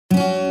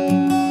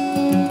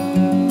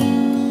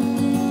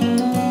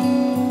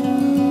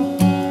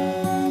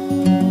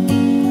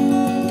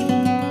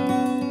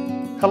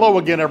Hello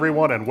again,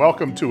 everyone, and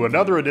welcome to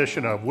another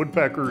edition of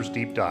Woodpeckers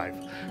Deep Dive.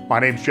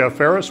 My name's Jeff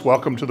Farris.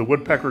 Welcome to the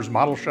Woodpeckers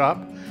Model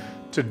Shop.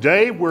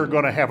 Today, we're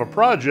going to have a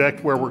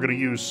project where we're going to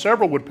use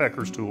several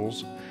Woodpeckers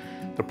tools.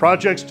 The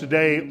projects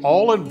today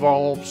all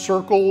involve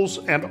circles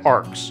and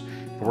arcs.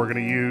 We're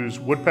going to use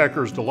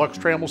Woodpeckers Deluxe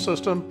Trammel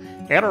System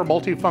and our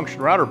multifunction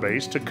router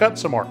base to cut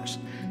some arcs.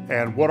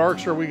 And what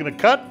arcs are we going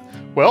to cut?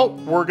 Well,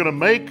 we're going to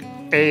make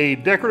a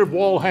decorative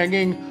wall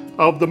hanging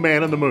of the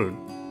man in the moon.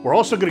 We're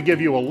also going to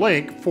give you a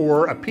link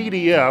for a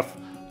PDF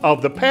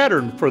of the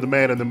pattern for the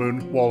man in the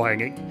moon wall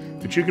hanging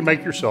that you can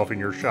make yourself in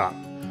your shop.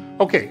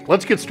 Okay,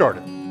 let's get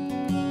started.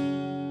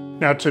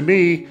 Now to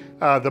me,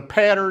 the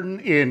pattern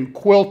in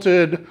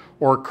quilted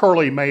or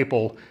curly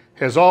maple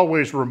has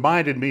always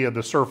reminded me of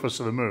the surface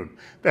of the moon.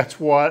 That's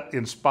what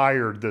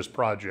inspired this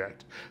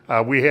project.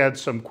 We had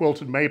some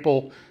quilted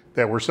maple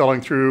that we're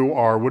selling through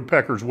our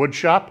Woodpeckers wood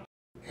shop,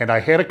 and I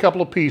had a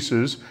couple of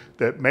pieces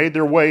that made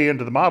their way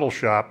into the model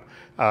shop.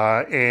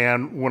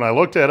 And when I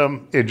looked at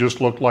them, it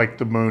just looked like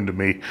the moon to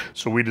me.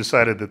 So we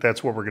decided that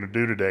that's what we're going to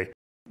do today.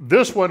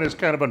 This one is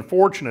kind of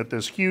unfortunate.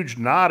 This huge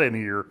knot in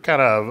here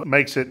kind of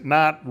makes it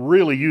not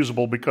really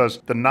usable because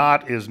the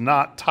knot is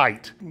not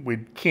tight. We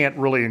can't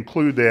really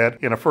include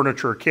that in a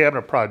furniture or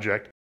cabinet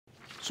project.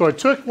 So I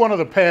took one of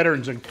the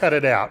patterns and cut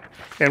it out.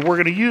 And we're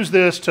going to use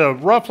this to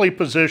roughly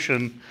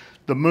position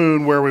the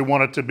moon where we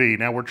want it to be.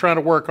 Now we're trying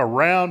to work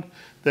around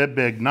that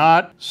big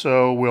knot,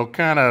 so we'll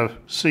kind of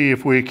see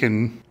if we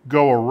can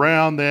go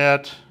around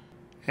that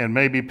and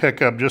maybe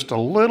pick up just a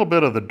little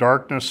bit of the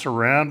darkness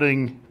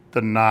surrounding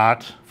the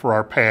knot for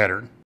our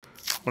pattern.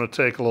 I'm going to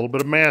take a little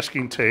bit of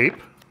masking tape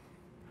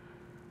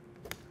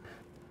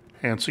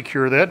and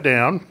secure that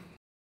down.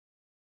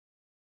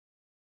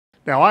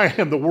 Now I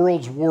am the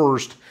world's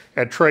worst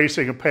at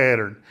tracing a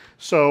pattern,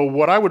 so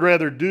what I would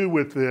rather do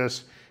with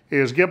this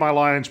is get my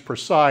lines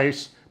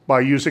precise by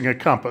using a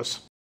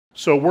compass.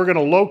 So we're going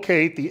to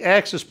locate the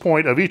axis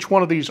point of each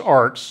one of these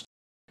arcs,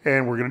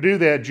 and we're going to do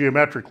that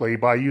geometrically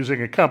by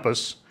using a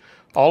compass.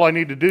 All I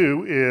need to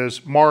do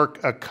is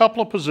mark a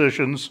couple of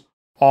positions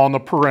on the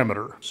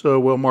perimeter. So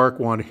we'll mark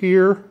one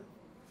here,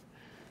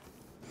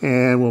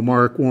 and we'll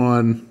mark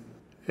one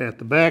at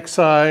the back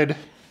side,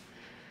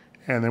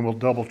 and then we'll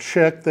double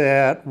check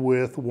that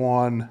with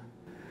one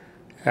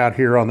out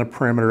here on the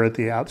perimeter at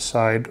the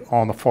outside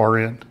on the far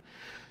end.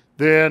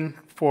 Then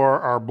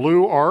for our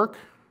blue arc,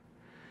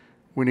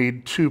 we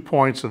need 2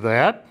 points of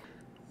that,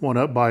 one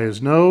up by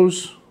his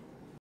nose.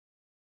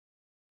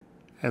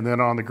 And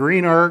then on the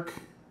green arc,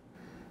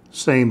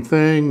 same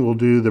thing, we'll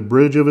do the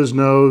bridge of his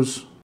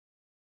nose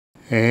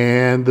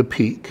and the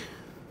peak.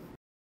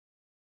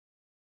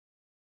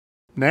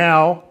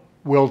 Now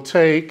we'll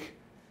take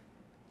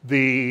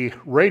the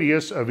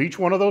radius of each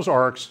one of those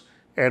arcs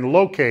and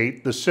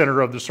locate the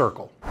center of the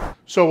circle.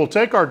 So we'll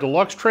take our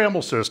Deluxe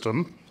Trammel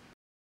System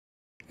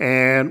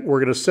and we're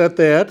going to set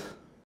that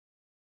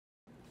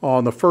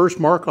on the first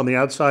mark on the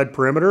outside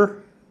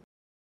perimeter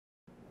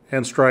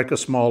and strike a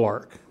small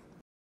arc.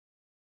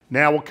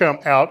 Now we'll come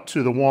out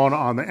to the one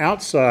on the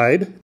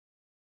outside.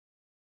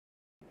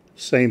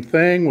 Same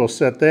thing, we'll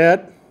set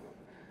that.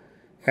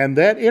 And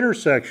that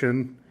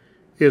intersection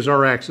is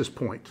our axis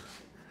point.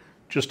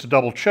 Just to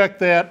double check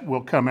that,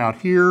 we'll come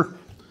out here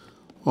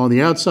on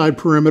the outside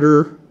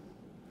perimeter,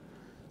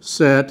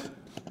 set,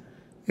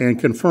 and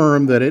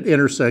confirm that it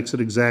intersects at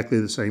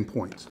exactly the same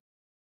points.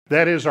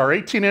 That is our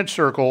 18-inch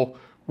circle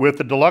with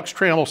the Deluxe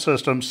Trammel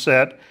System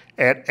set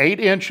at 8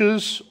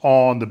 inches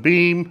on the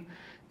beam,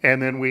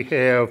 and then we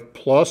have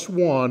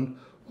 +1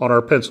 on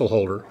our pencil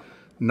holder.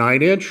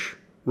 9-inch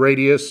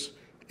radius,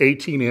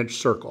 18-inch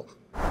circle.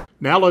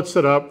 Now let's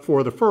set up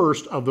for the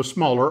first of the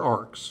smaller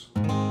arcs.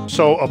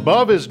 So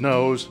above his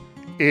nose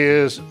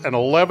is an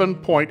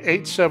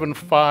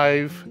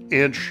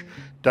 11.875-inch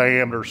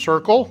diameter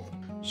circle.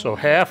 So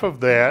half of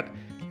that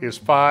is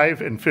 5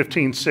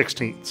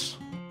 15/16.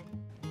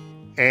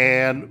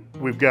 And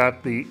we've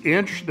got the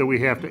inch that we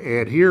have to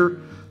add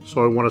here.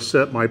 So I want to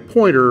set my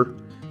pointer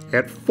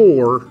at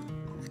 4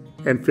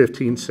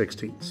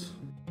 15/16.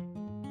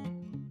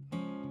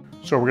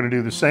 So we're going to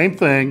do the same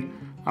thing.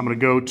 I'm going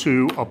to go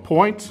to a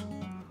point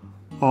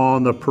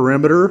on the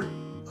perimeter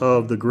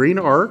of the green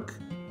arc.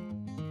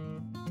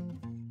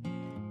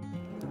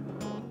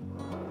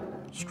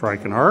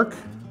 Strike an arc.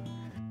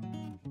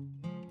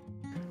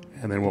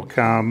 And then we'll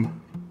come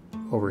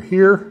over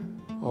here,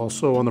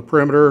 also on the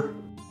perimeter.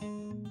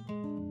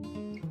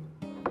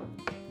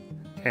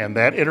 And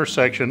that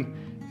intersection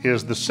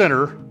is the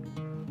center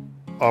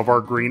of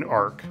our green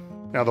arc.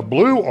 Now the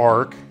blue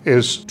arc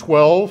is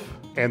 12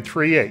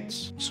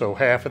 3/8. So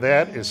half of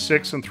that is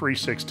 6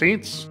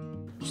 3/16.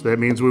 So that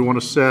means we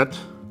want to set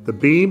the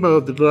beam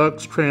of the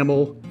Deluxe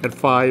Trammel at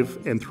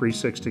 5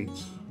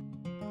 3/16.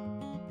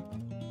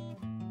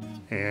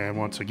 And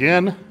once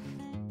again,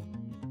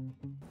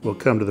 we'll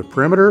come to the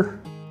perimeter,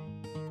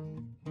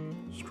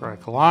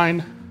 strike a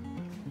line,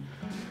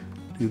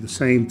 do the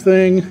same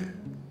thing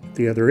at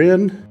the other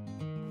end.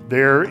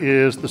 There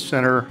is the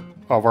center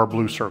of our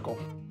blue circle.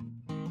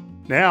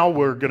 Now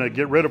we're going to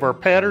get rid of our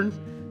pattern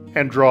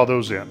and draw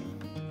those in.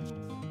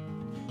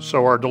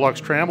 So our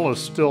Deluxe Trammel is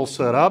still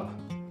set up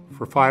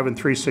for 5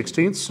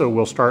 3/16, so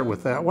we'll start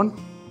with that one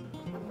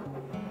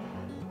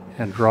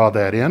and draw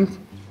that in.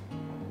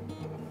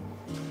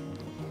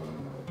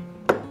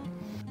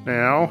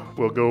 Now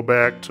we'll go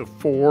back to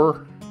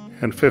 4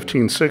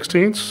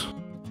 15/16.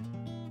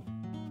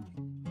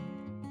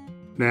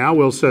 Now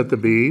we'll set the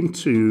beam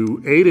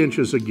to 8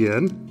 inches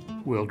again.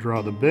 We'll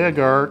draw the big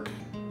arc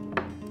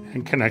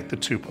and connect the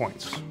 2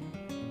 points.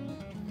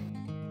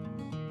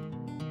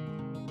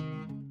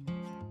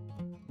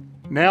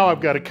 Now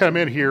I've got to come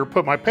in here,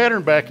 put my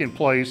pattern back in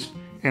place,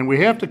 and we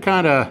have to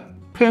kind of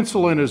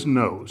pencil in his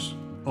nose.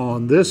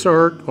 On this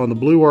arc, on the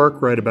blue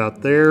arc right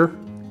about there,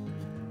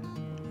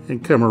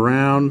 and come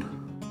around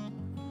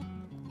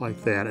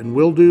like that. And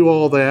we'll do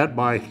all that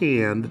by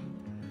hand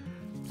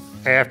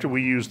after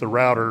we use the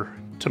router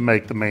to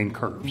make the main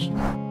curves.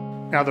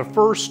 Now the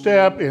first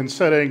step in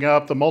setting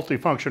up the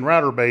multifunction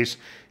router base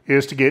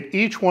is to get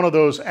each one of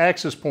those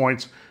axis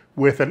points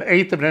with an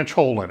 1/8 of an inch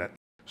hole in it.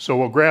 So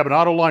we'll grab an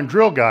AutoLine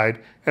drill guide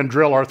and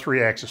drill our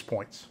 3 axis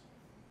points.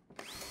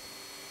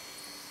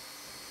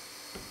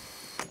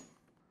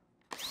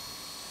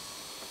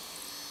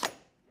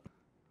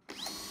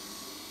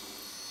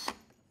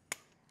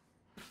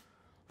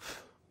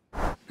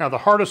 Now the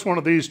hardest one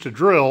of these to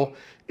drill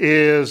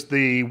is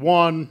the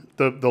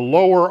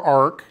lower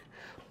arc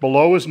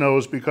below his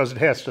nose, because it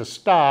has to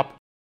stop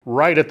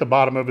right at the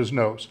bottom of his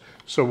nose.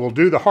 So we'll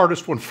do the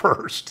hardest one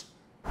first.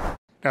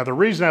 Now the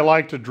reason I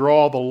like to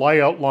draw the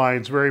layout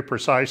lines very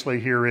precisely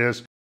here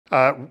is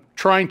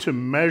trying to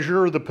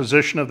measure the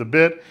position of the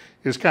bit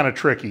is kind of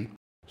tricky.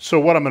 So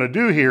what I'm going to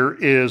do here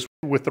is,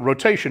 with the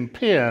rotation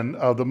pin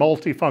of the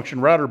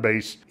multifunction router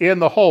base in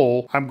the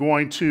hole, I'm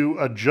going to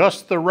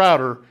adjust the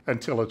router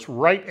until it's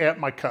right at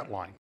my cut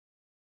line.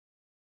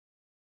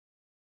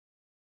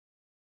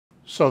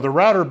 So the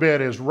router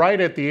bit is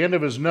right at the end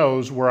of his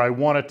nose where I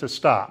want it to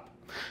stop.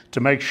 To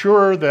make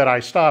sure that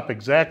I stop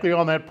exactly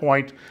on that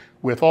point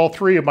with all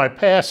 3 of my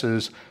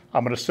passes,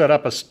 I'm going to set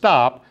up a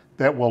stop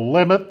that will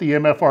limit the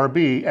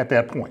MFRB at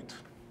that point.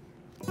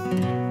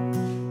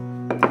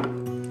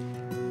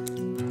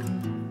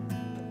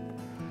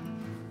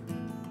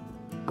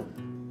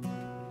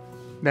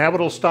 Now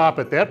it'll stop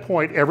at that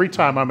point every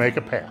time I make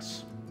a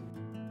pass.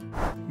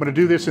 I'm going to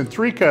do this in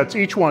 3 cuts,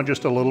 each one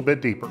just a little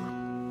bit deeper.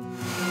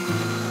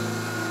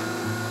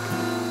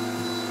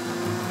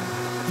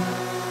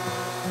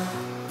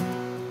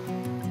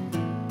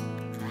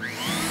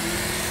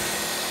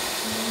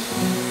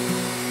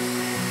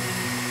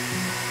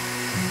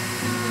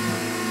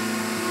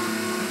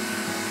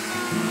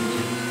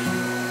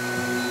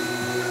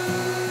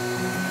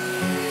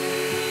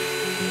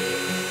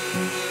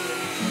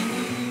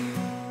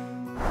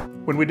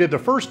 When we did the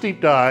first deep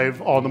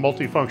dive on the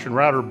multifunction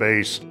router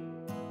base,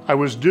 I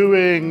was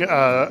doing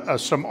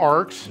some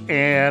arcs,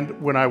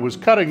 and when I was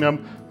cutting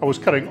them, I was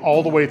cutting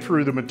all the way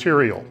through the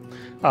material.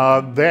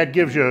 That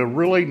gives you a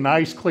really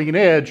nice clean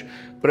edge,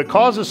 but it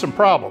causes some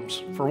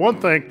problems. For one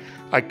thing,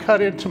 I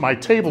cut into my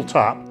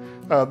tabletop.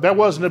 That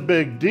wasn't a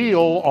big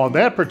deal on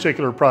that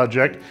particular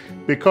project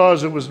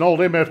because it was an old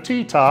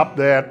MFT top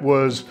that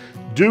was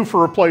due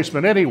for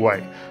replacement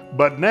anyway.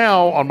 But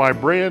now on my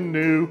brand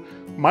new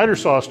miter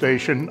saw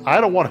station, I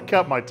don't want to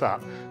cut my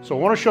top. So I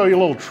want to show you a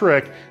little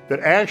trick that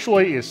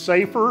actually is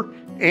safer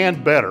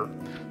and better.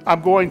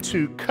 I'm going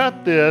to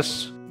cut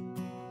this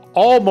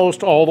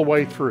almost all the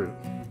way through.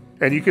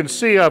 And you can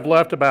see I've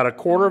left about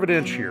 1/4 of an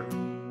inch here.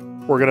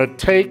 We're going to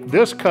take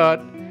this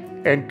cut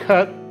and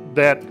cut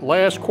that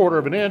last 1/4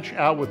 of an inch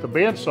out with the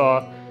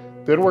bandsaw.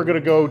 Then we're going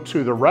to go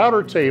to the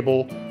router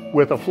table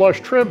with a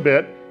flush trim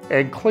bit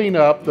and clean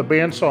up the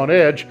bandsaw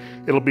edge.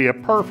 It'll be a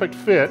perfect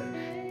fit.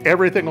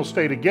 Everything will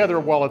stay together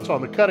while it's on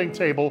the cutting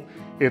table.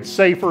 It's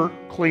safer,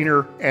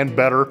 cleaner, and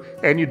better,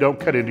 and you don't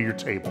cut into your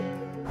table.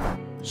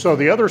 So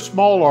the other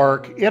small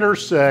arc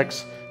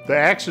intersects the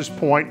axis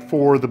point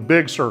for the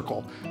big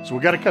circle. So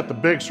we got to cut the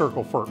big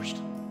circle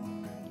first.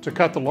 To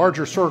cut the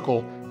larger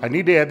circle, I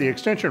need to add the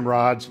extension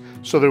rods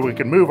so that we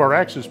can move our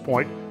axis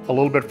point a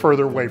little bit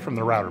further away from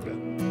the router bit.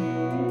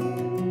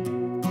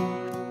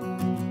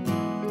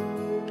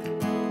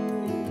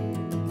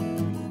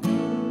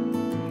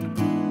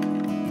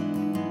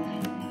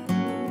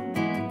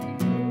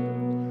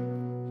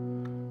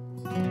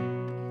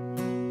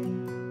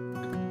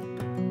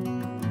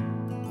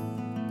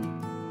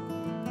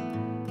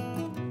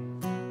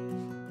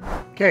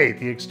 Okay,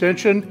 the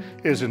extension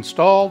is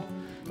installed.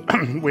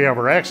 We have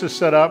our axis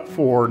set up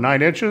for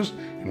 9 inches,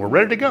 and we're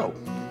ready to go.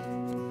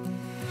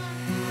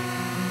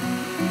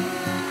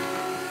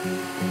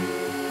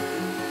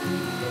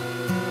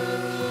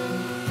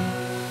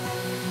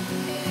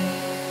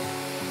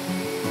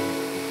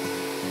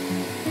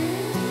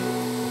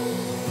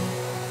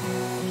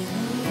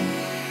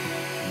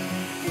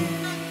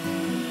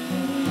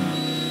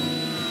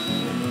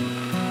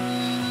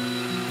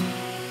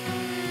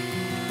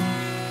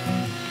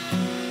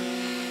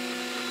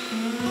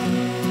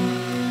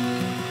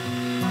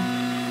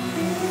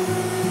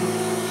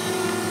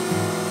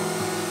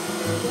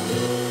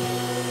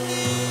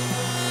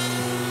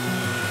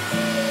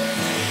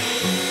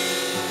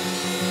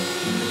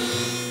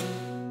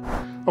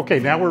 Okay,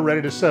 now we're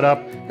ready to set up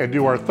and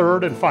do our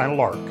third and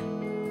final arc.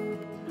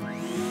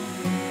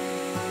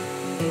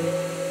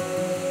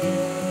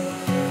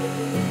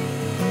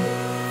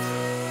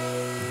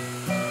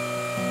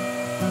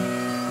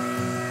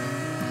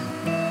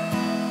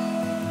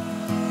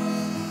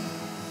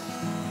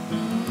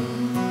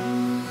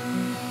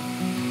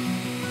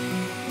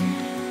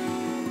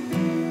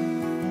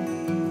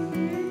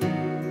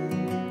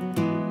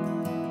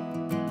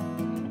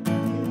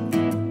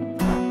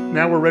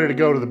 Now we're ready to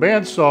go to the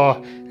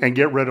bandsaw and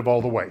get rid of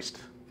all the waste.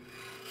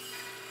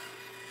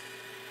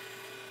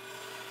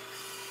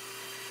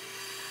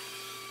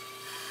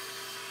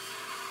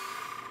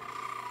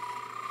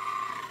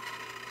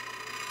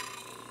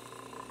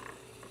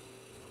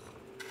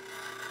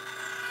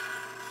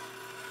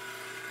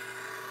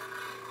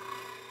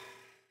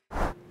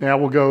 Now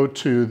we'll go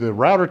to the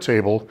router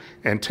table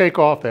and take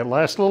off that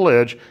last little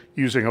edge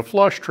using a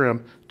flush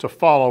trim to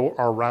follow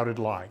our routed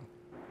line.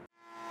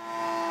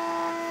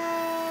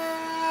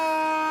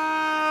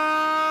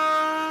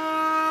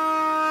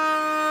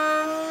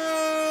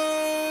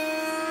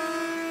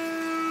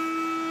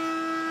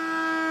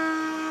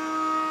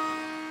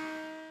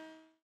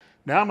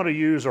 Now I'm going to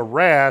use a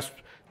rasp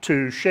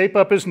to shape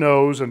up his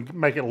nose and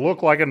make it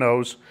look like a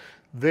nose.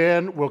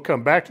 Then we'll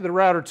come back to the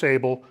router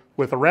table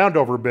with a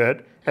roundover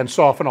bit and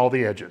soften all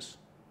the edges.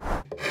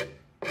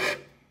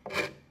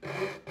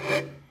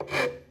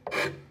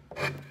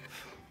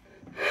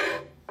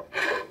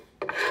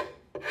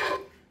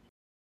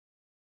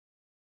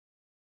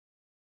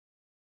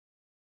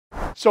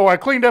 So I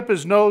cleaned up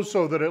his nose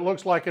so that it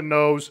looks like a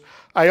nose.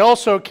 I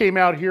also came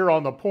out here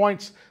on the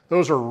points.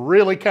 Those are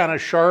really kind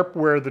of sharp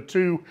where the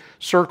two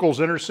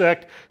circles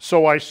intersect.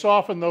 So I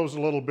softened those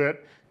a little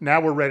bit. Now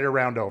we're ready to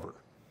round over.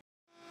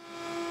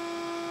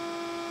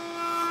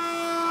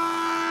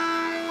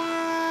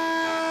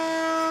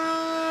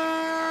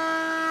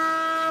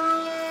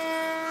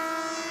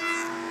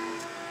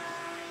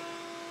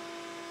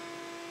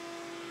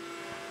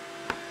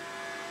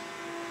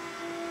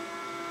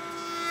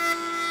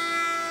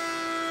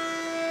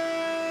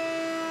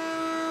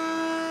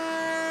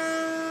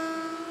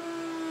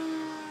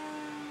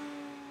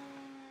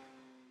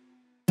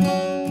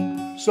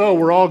 So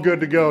we're all good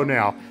to go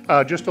now.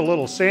 Just a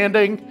little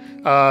sanding,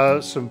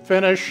 some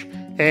finish,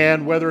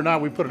 and whether or not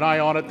we put an eye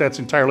on it, that's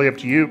entirely up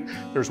to you.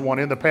 There's one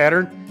in the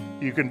pattern.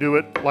 You can do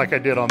it like I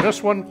did on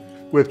this one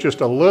with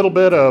just a little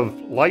bit of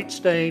light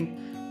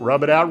stain,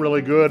 rub it out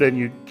really good, and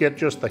you get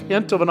just the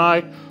hint of an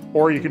eye,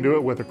 or you can do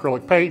it with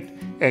acrylic paint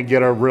and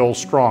get a real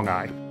strong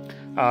eye.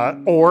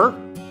 Or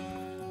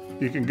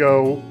you can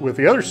go with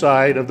the other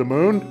side of the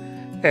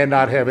moon and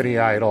not have any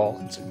eye at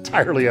all. It's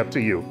entirely up to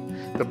you.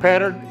 The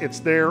pattern, it's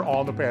there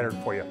on the pattern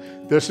for you.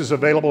 This is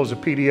available as a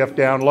PDF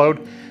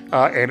download,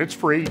 and it's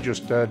free.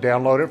 Just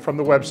download it from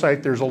the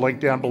website. There's a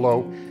link down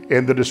below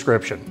in the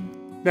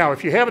description. Now,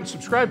 if you haven't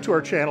subscribed to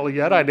our channel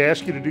yet, I'd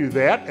ask you to do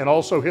that and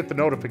also hit the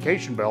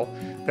notification bell.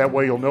 That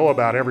way you'll know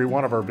about every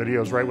one of our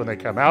videos right when they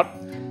come out.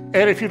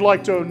 And if you'd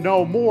like to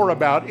know more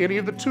about any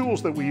of the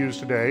tools that we use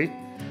today,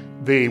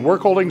 the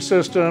work holding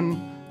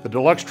system, the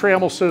Deluxe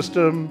Trammel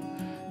System,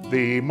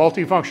 the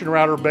multifunction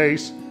router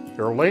base,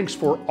 there are links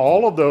for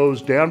all of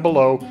those down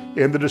below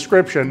in the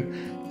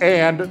description,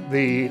 and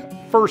the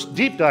first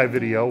deep dive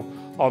video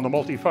on the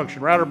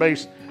multifunction router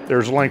base,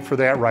 there's a link for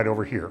that right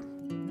over here.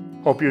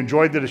 Hope you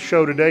enjoyed the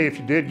show today. If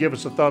you did, give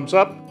us a thumbs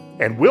up,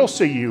 and we'll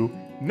see you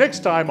next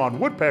time on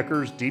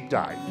Woodpeckers Deep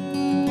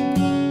Dive.